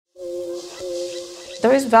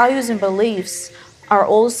Those values and beliefs are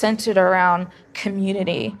all centered around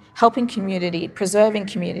community, helping community, preserving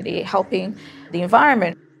community, helping the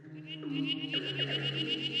environment.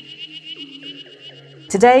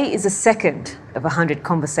 Today is the second of 100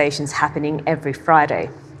 conversations happening every Friday.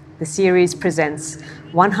 The series presents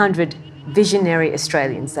 100 visionary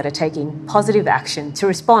Australians that are taking positive action to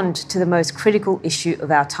respond to the most critical issue of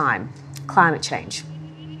our time, climate change.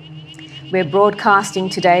 We're broadcasting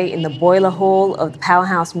today in the boiler hall of the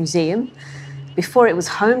Powerhouse Museum. Before it was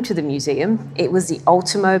home to the museum, it was the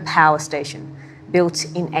Ultimo Power Station, built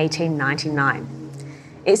in 1899.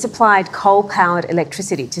 It supplied coal-powered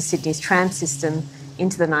electricity to Sydney's tram system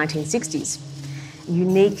into the 1960s.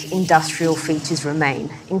 Unique industrial features remain,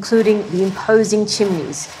 including the imposing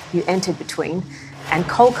chimneys you entered between and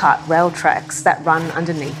coal cart rail tracks that run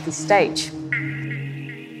underneath this stage.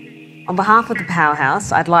 On behalf of the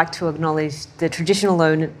Powerhouse, I'd like to acknowledge the traditional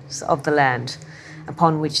owners of the land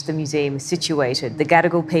upon which the museum is situated, the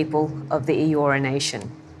Gadigal people of the Eora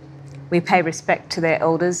Nation. We pay respect to their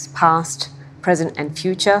elders, past, present and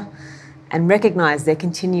future, and recognise their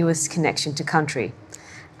continuous connection to country.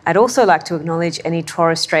 I'd also like to acknowledge any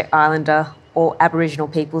Torres Strait Islander or Aboriginal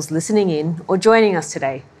peoples listening in or joining us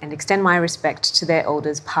today and extend my respect to their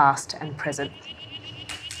elders past and present.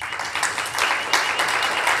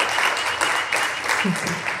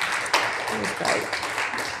 That was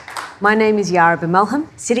great. My name is Yara Bimelham.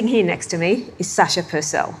 Sitting here next to me is Sasha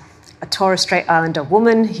Purcell, a Torres Strait Islander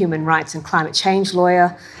woman, human rights and climate change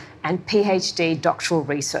lawyer, and PhD doctoral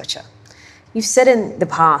researcher. You've said in the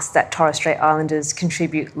past that Torres Strait Islanders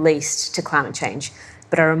contribute least to climate change,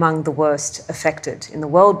 but are among the worst affected in the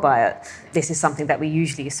world by it. This is something that we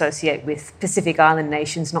usually associate with Pacific Island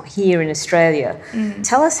nations, not here in Australia.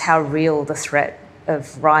 Tell us how real the threat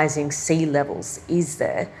of rising sea levels is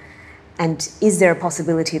there, and is there a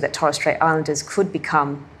possibility that Torres Strait Islanders could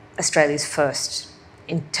become Australia's first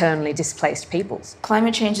internally displaced peoples?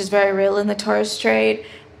 Climate change is very real in the Torres Strait.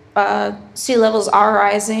 Sea levels are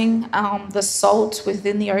rising. The salt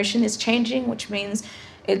within the ocean is changing, which means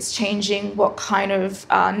it's changing what kind of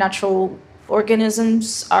natural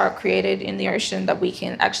organisms are created in the ocean that we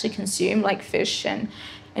can actually consume, like fish and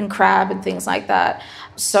crab and things like that.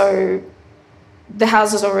 So the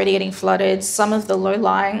houses are already getting flooded. Some of the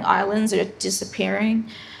low-lying islands are disappearing.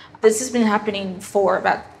 This has been happening since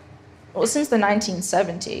the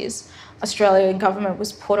 1970s. Australian government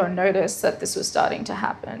was put on notice that this was starting to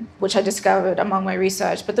happen, which I discovered among my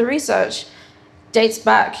research. But the research dates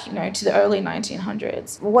back, to the early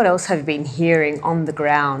 1900s. What else have you been hearing on the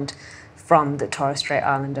ground from the Torres Strait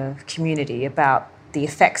Islander community about the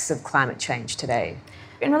effects of climate change today?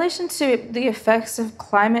 In relation to the effects of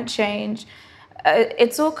climate change,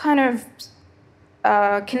 it's all kind of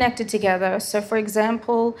connected together. So, for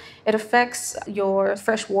example, it affects your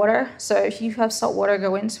fresh water. So if you have salt water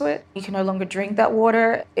go into it, you can no longer drink that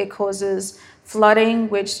water. It causes flooding,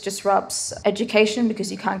 which disrupts education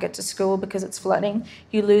because you can't get to school because it's flooding.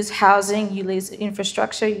 You lose housing, you lose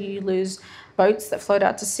infrastructure, you lose boats that float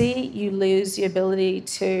out to sea, you lose the ability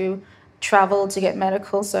to travel, to get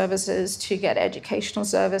medical services, to get educational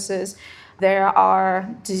services. There are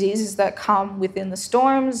diseases that come within the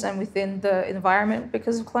storms and within the environment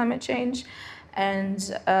because of climate change. And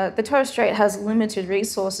the Torres Strait has limited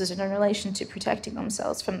resources in relation to protecting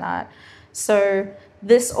themselves from that. So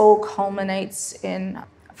this all culminates in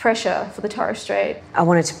pressure for the Torres Strait. I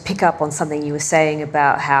wanted to pick up on something you were saying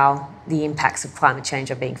about how the impacts of climate change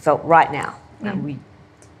are being felt right now.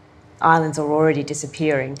 Islands are already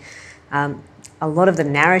disappearing. A lot of the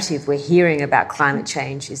narrative we're hearing about climate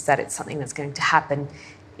change is that it's something that's going to happen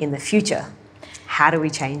in the future. How do we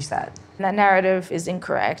change that? That narrative is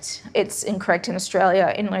incorrect. It's incorrect in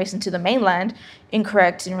Australia in relation to the mainland,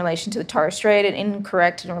 incorrect in relation to the Torres Strait, and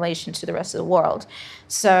incorrect in relation to the rest of the world.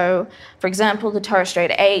 So, for example, the Torres Strait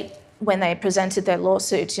 8, when they presented their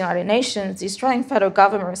lawsuit to the United Nations, the Australian federal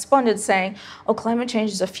government responded saying, climate change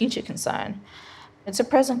is a future concern. It's a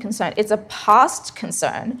present concern. It's a past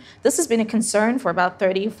concern. This has been a concern for about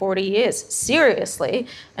 30, 40 years, seriously.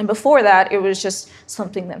 And before that, it was just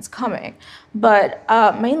something that's coming. But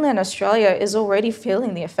mainland Australia is already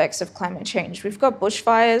feeling the effects of climate change. We've got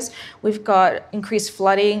bushfires, we've got increased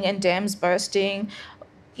flooding and dams bursting.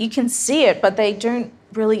 You can see it, but they don't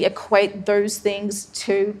really equate those things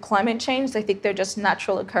to climate change. They think they're just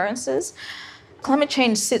natural occurrences. Climate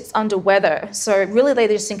change sits under weather, so really they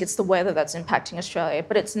just think it's the weather that's impacting Australia,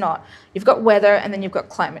 but it's not. You've got weather and then you've got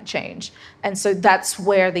climate change, and so that's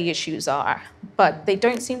where the issues are. But they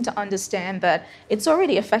don't seem to understand that it's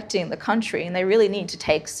already affecting the country and they really need to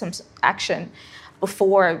take some action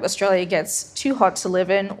before Australia gets too hot to live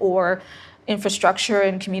in or infrastructure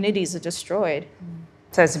and communities are destroyed.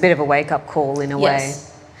 So it's a bit of a wake-up call in a way.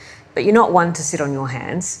 But you're not one to sit on your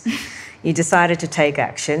hands. You decided to take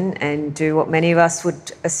action and do what many of us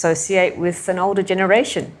would associate with an older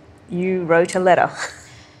generation. You wrote a letter.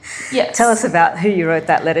 Yes. Tell us about who you wrote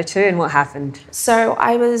that letter to and what happened. So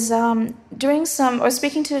I was I was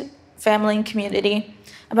speaking to family and community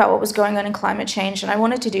about what was going on in climate change, and I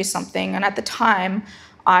wanted to do something. And at the time,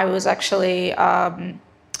 I was actually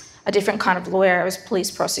a different kind of lawyer. I was a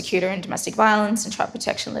police prosecutor in domestic violence and child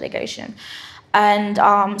protection litigation. And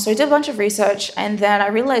so I did a bunch of research, and then I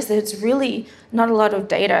realized that it's really not a lot of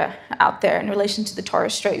data out there in relation to the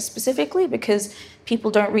Torres Strait specifically, because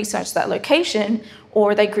people don't research that location,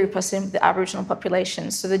 or they group us in with the Aboriginal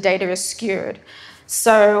population, so the data is skewed.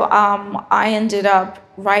 So I ended up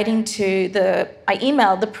I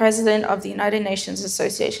emailed the president of the United Nations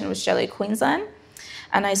Association of Australia, Queensland,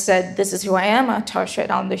 and I said, this is who I am, a Torres Strait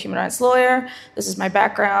Islander human rights lawyer, this is my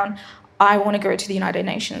background. I want to go to the United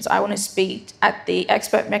Nations. I want to speak at the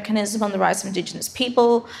expert mechanism on the rights of Indigenous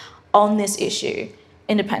people on this issue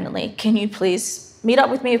independently. Can you please meet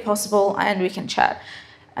up with me if possible and we can chat?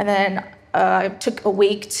 And then I took a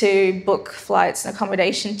week to book flights and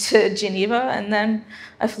accommodation to Geneva, and then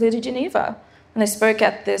I flew to Geneva. And I spoke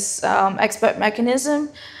at this expert mechanism.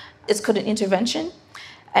 It's called an intervention.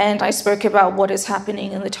 And I spoke about what is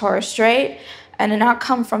happening in the Torres Strait. And an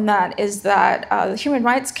outcome from that is that the Human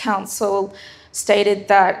Rights Council stated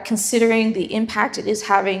that considering the impact it is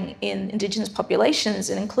having in Indigenous populations,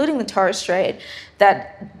 and including the Torres Strait,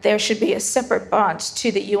 that there should be a separate branch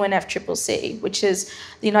to the UNFCCC, which is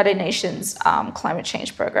the United Nations Climate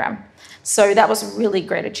Change Program. So that was a really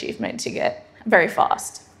great achievement to get very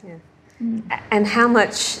fast. Yeah. And how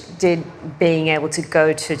much did being able to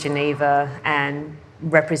go to Geneva and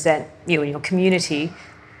represent you and your community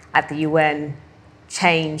at the UN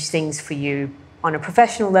change things for you on a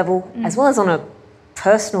professional level as well as on a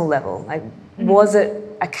personal level? Like, was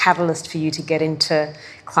it a catalyst for you to get into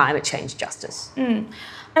climate change justice?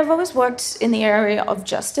 I've always worked in the area of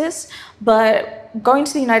justice, but going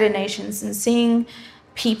to the United Nations and seeing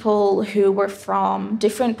people who were from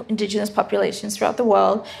different Indigenous populations throughout the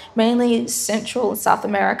world, mainly Central and South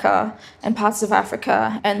America and parts of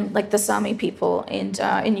Africa, and like the Sami people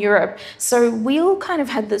in Europe. So we all kind of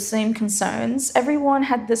had the same concerns. Everyone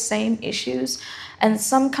had the same issues, and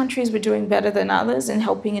some countries were doing better than others in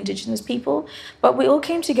helping Indigenous people. But we all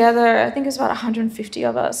came together, I think it was about 150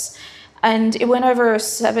 of us, and it went over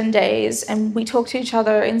 7 days, and we talked to each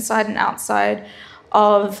other inside and outside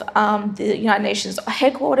of the United Nations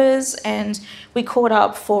headquarters, and we caught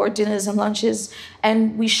up for dinners and lunches,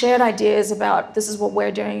 and we shared ideas about, this is what we're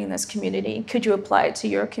doing in this community, could you apply it to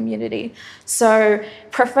your community? So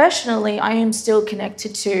professionally, I am still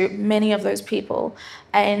connected to many of those people,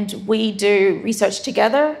 and we do research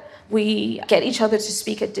together. We get each other to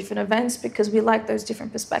speak at different events because we like those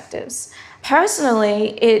different perspectives.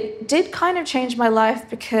 Personally, it did kind of change my life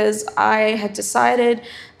because I had decided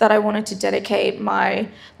that I wanted to dedicate my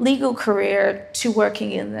legal career to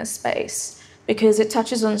working in this space because it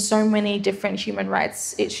touches on so many different human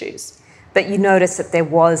rights issues. But you noticed that there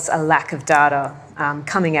was a lack of data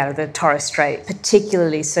coming out of the Torres Strait,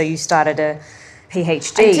 particularly, so you started a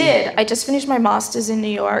PhD. I did. I just finished my master's in New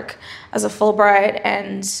York as a Fulbright,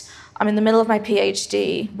 and I'm in the middle of my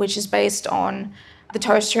PhD, which is based on the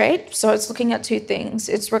Torres Strait. So it's looking at two things.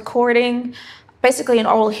 It's recording basically an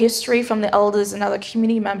oral history from the elders and other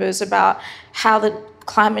community members about how the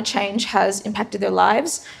climate change has impacted their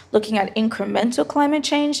lives, looking at incremental climate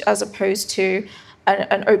change as opposed to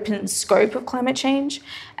an open scope of climate change.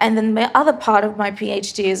 And then the other part of my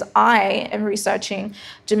PhD is I am researching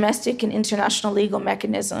domestic and international legal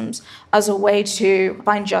mechanisms as a way to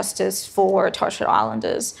find justice for Torres Strait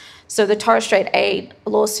Islanders. So the Torres Strait 8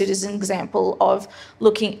 lawsuit is an example of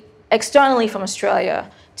looking externally from Australia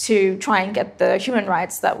to try and get the human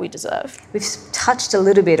rights that we deserve. We've touched a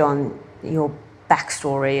little bit on your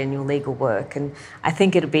backstory and your legal work, and I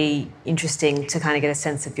think it'll be interesting to kind of get a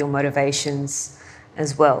sense of your motivations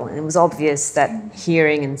as well. And it was obvious that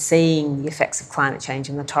hearing and seeing the effects of climate change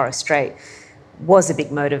in the Torres Strait was a big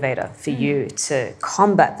motivator for you to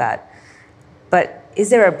combat that. But is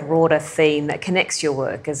there a broader theme that connects your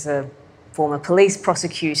work as a former police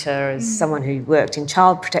prosecutor, as someone who worked in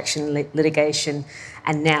child protection litigation,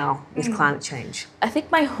 and now with climate change? I think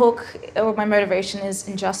my hook or my motivation is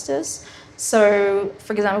injustice. So,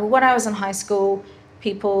 for example, when I was in high school,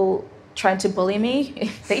 people tried to bully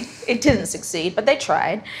me. It didn't succeed, but they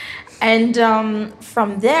tried. And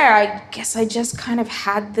from there, I guess I just kind of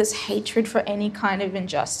had this hatred for any kind of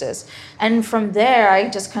injustice. And from there, I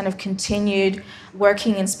just kind of continued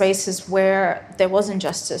working in spaces where there was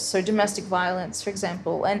injustice, so domestic violence, for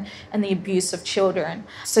example, and the abuse of children.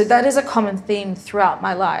 So that is a common theme throughout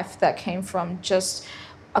my life that came from just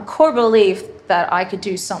a core belief that I could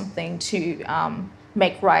do something to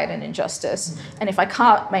make right an injustice. And if I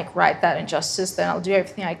can't make right that injustice, then I'll do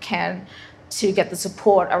everything I can to get the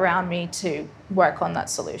support around me to work on that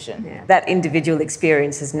solution. Yeah. That individual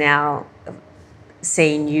experience has now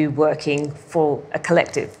seen you working for a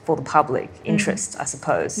collective, for the public interest, I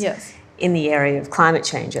suppose, yes, in the area of climate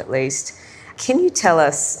change at least. Can you tell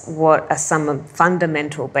us what are some of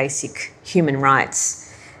fundamental basic human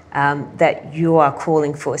rights that you are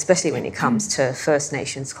calling for, especially when it comes to First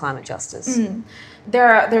Nations climate justice? There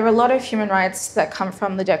are a lot of human rights that come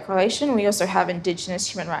from the Declaration. We also have Indigenous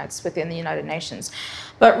human rights within the United Nations.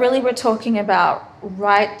 But really we're talking about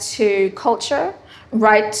right to culture,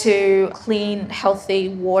 right to clean, healthy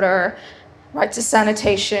water, right to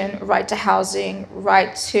sanitation, right to housing,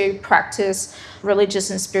 right to practice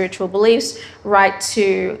religious and spiritual beliefs, right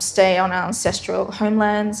to stay on our ancestral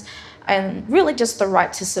homelands, and really just the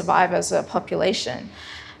right to survive as a population.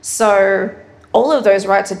 So all of those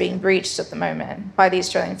rights are being breached at the moment by the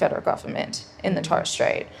Australian federal government in the Torres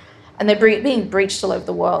Strait. And they're being breached all over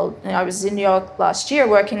the world. And I was in New York last year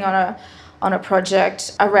working on a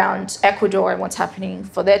project around Ecuador and what's happening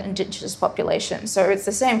for their Indigenous population. So it's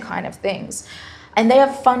the same kind of things. And they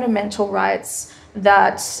have fundamental rights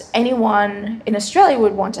that anyone in Australia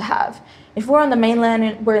would want to have. If we're on the mainland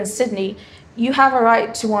and we're in Sydney, you have a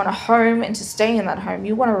right to want a home and to stay in that home.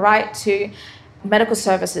 You want a right to medical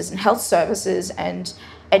services and health services and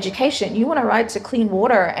education. You want a right to clean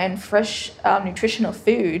water and fresh nutritional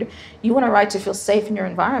food. You want a right to feel safe in your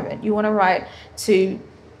environment. You want a right to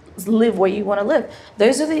live where you want to live.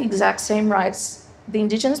 Those are the exact same rights the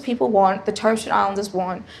Indigenous people want, the Torres Strait Islanders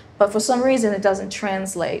want, but for some reason it doesn't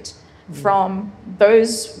translate from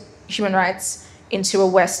those human rights into a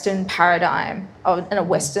Western paradigm and a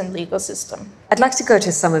Western legal system. I'd like to go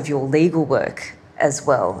to some of your legal work as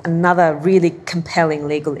well. Another really compelling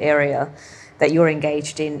legal area that you're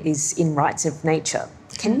engaged in is in rights of nature.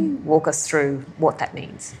 Can you walk us through what that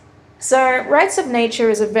means? So rights of nature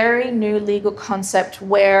is a very new legal concept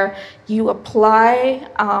where you apply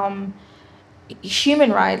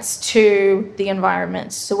human rights to the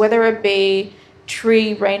environment. So whether it be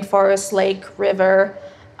tree, rainforest, lake, river,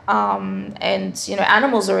 and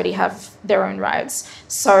animals already have their own rights.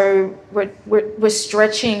 So we're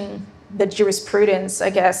stretching the jurisprudence, I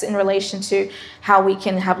guess, in relation to how we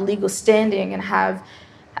can have legal standing and have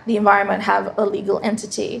the environment have a legal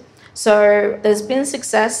entity. So there's been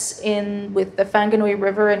success with the Whanganui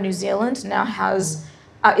River in New Zealand now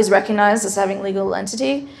is recognized as having legal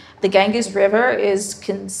entity. The Ganges River is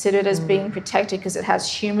considered as being protected because it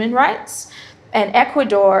has human rights. And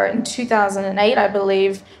Ecuador in 2008, I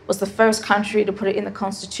believe, was the first country to put it in the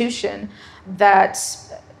constitution that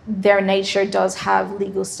their nature does have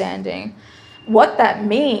legal standing. What that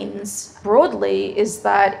means broadly is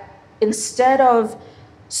that instead of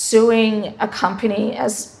suing a company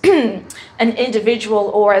as an individual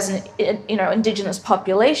or as an Indigenous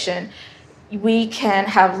population, we can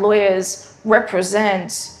have lawyers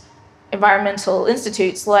represent environmental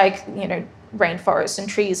institutes like rainforests and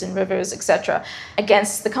trees and rivers, etc.,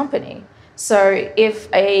 against the company. So if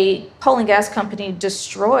a coal and gas company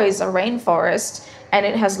destroys a rainforest and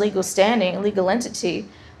it has legal standing, a legal entity,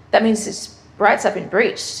 that means its rights have been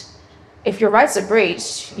breached. If your rights are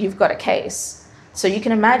breached, you've got a case. So you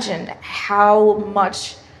can imagine how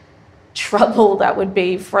much trouble that would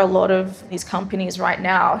be for a lot of these companies right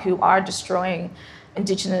now who are destroying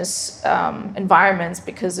Indigenous environments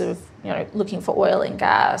because of looking for oil and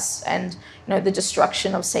gas and the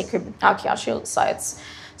destruction of sacred archaeological sites.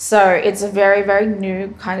 So it's a very, very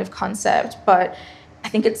new kind of concept, but I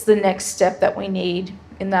think it's the next step that we need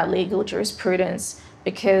in that legal jurisprudence,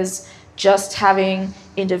 because just having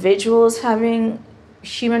individuals having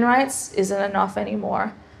human rights isn't enough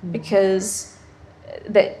anymore, because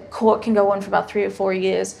the court can go on for about 3 or 4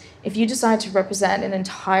 years. If you decide to represent an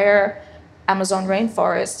entire Amazon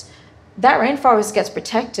rainforest, that rainforest gets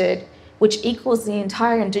protected, which equals the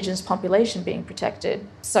entire Indigenous population being protected.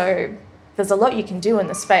 So there's a lot you can do in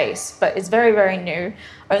the space, but it's very, very new.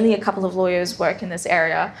 Only a couple of lawyers work in this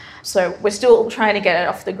area. So we're still trying to get it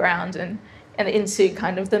off the ground and into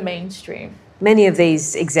kind of the mainstream. Many of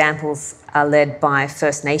these examples are led by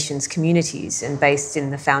First Nations communities and based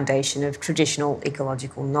in the foundation of traditional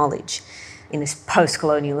ecological knowledge. In this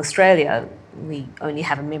post-colonial Australia, we only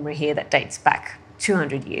have a memory here that dates back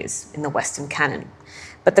 200 years in the Western canon.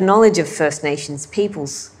 But the knowledge of First Nations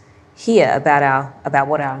peoples here about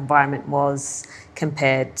what our environment was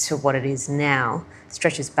compared to what it is now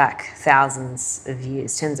stretches back thousands of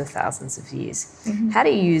years, tens of thousands of years. How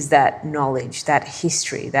do you use that knowledge, that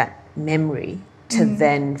history, that memory to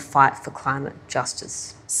then fight for climate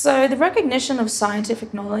justice? So the recognition of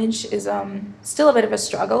scientific knowledge is still a bit of a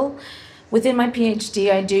struggle. Within my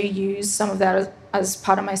PhD, I do use some of that as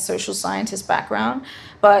part of my social scientist background.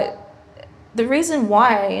 But the reason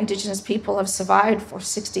why Indigenous people have survived for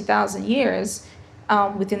 60,000 years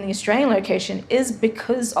within the Australian location is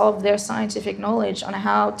because of their scientific knowledge on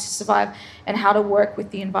how to survive and how to work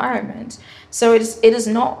with the environment. So it is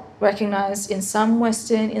not recognized in some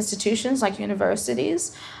Western institutions like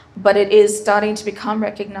universities, but it is starting to become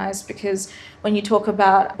recognized because when you talk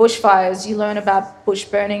about bushfires, you learn about bush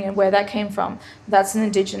burning and where that came from. That's an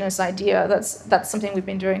Indigenous idea. That's something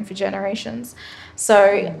we've been doing for generations.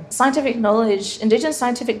 So scientific knowledge, Indigenous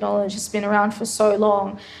scientific knowledge has been around for so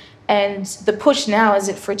long, and the push now is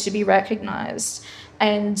for it to be recognized.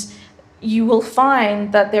 And you will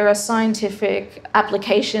find that there are scientific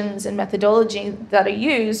applications and methodology that are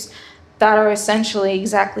used that are essentially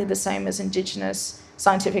exactly the same as Indigenous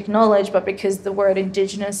scientific knowledge, but because the word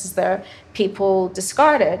Indigenous is there, people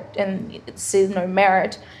discard it and see no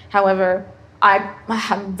merit. However, I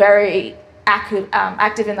am very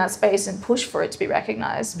active in that space and push for it to be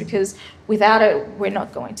recognized, because without it, we're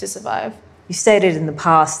not going to survive. You stated in the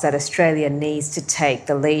past that Australia needs to take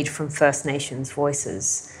the lead from First Nations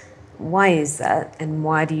voices. Why is that, and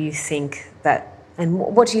why do you think that, and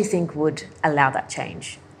what do you think would allow that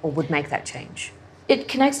change or would make that change? It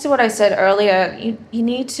connects to what I said earlier. You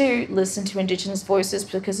need to listen to Indigenous voices,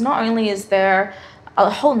 because not only is there a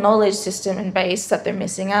whole knowledge system and base that they're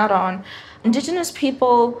missing out on, Indigenous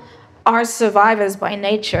people are survivors by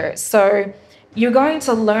nature. So you're going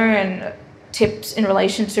to learn tips in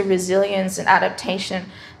relation to resilience and adaptation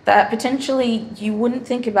that potentially you wouldn't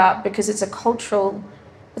think about, because it's a cultural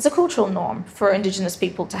norm for Indigenous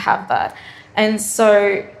people to have that. And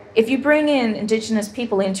so if you bring in Indigenous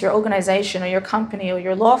people into your organization or your company or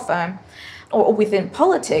your law firm or within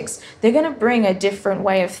politics, they're going to bring a different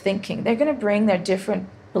way of thinking. They're going to bring their different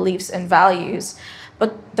beliefs and values.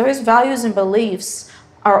 But those values and beliefs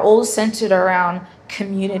are all centered around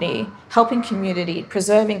community, helping community,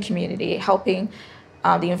 preserving community, helping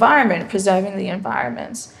the environment, preserving the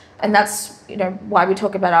environment. And that's, why we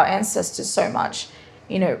talk about our ancestors so much.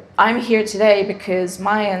 I'm here today because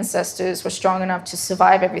my ancestors were strong enough to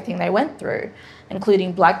survive everything they went through,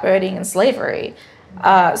 including blackbirding and slavery.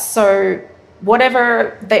 So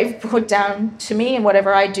whatever they've put down to me and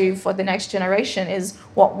whatever I do for the next generation is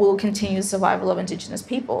what will continue the survival of Indigenous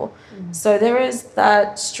people. So there is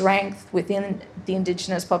that strength within the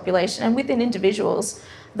Indigenous population and within individuals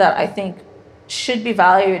that I think should be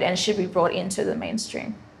valued and should be brought into the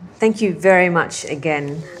mainstream. Thank you very much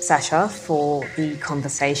again, Sasha, for the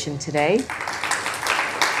conversation today.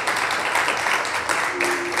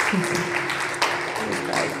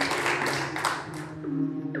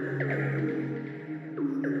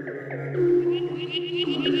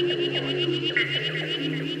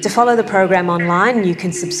 To follow the program online, you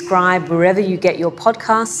can subscribe wherever you get your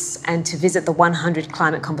podcasts, and to visit the 100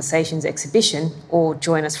 Climate Conversations exhibition or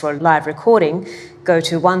join us for a live recording, go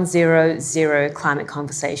to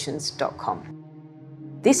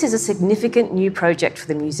 100climateconversations.com. This is a significant new project for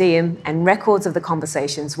the museum, and records of the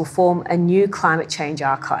conversations will form a new climate change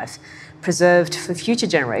archive, preserved for future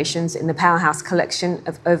generations in the Powerhouse collection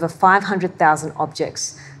of over 500,000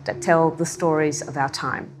 objects that tell the stories of our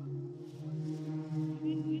time.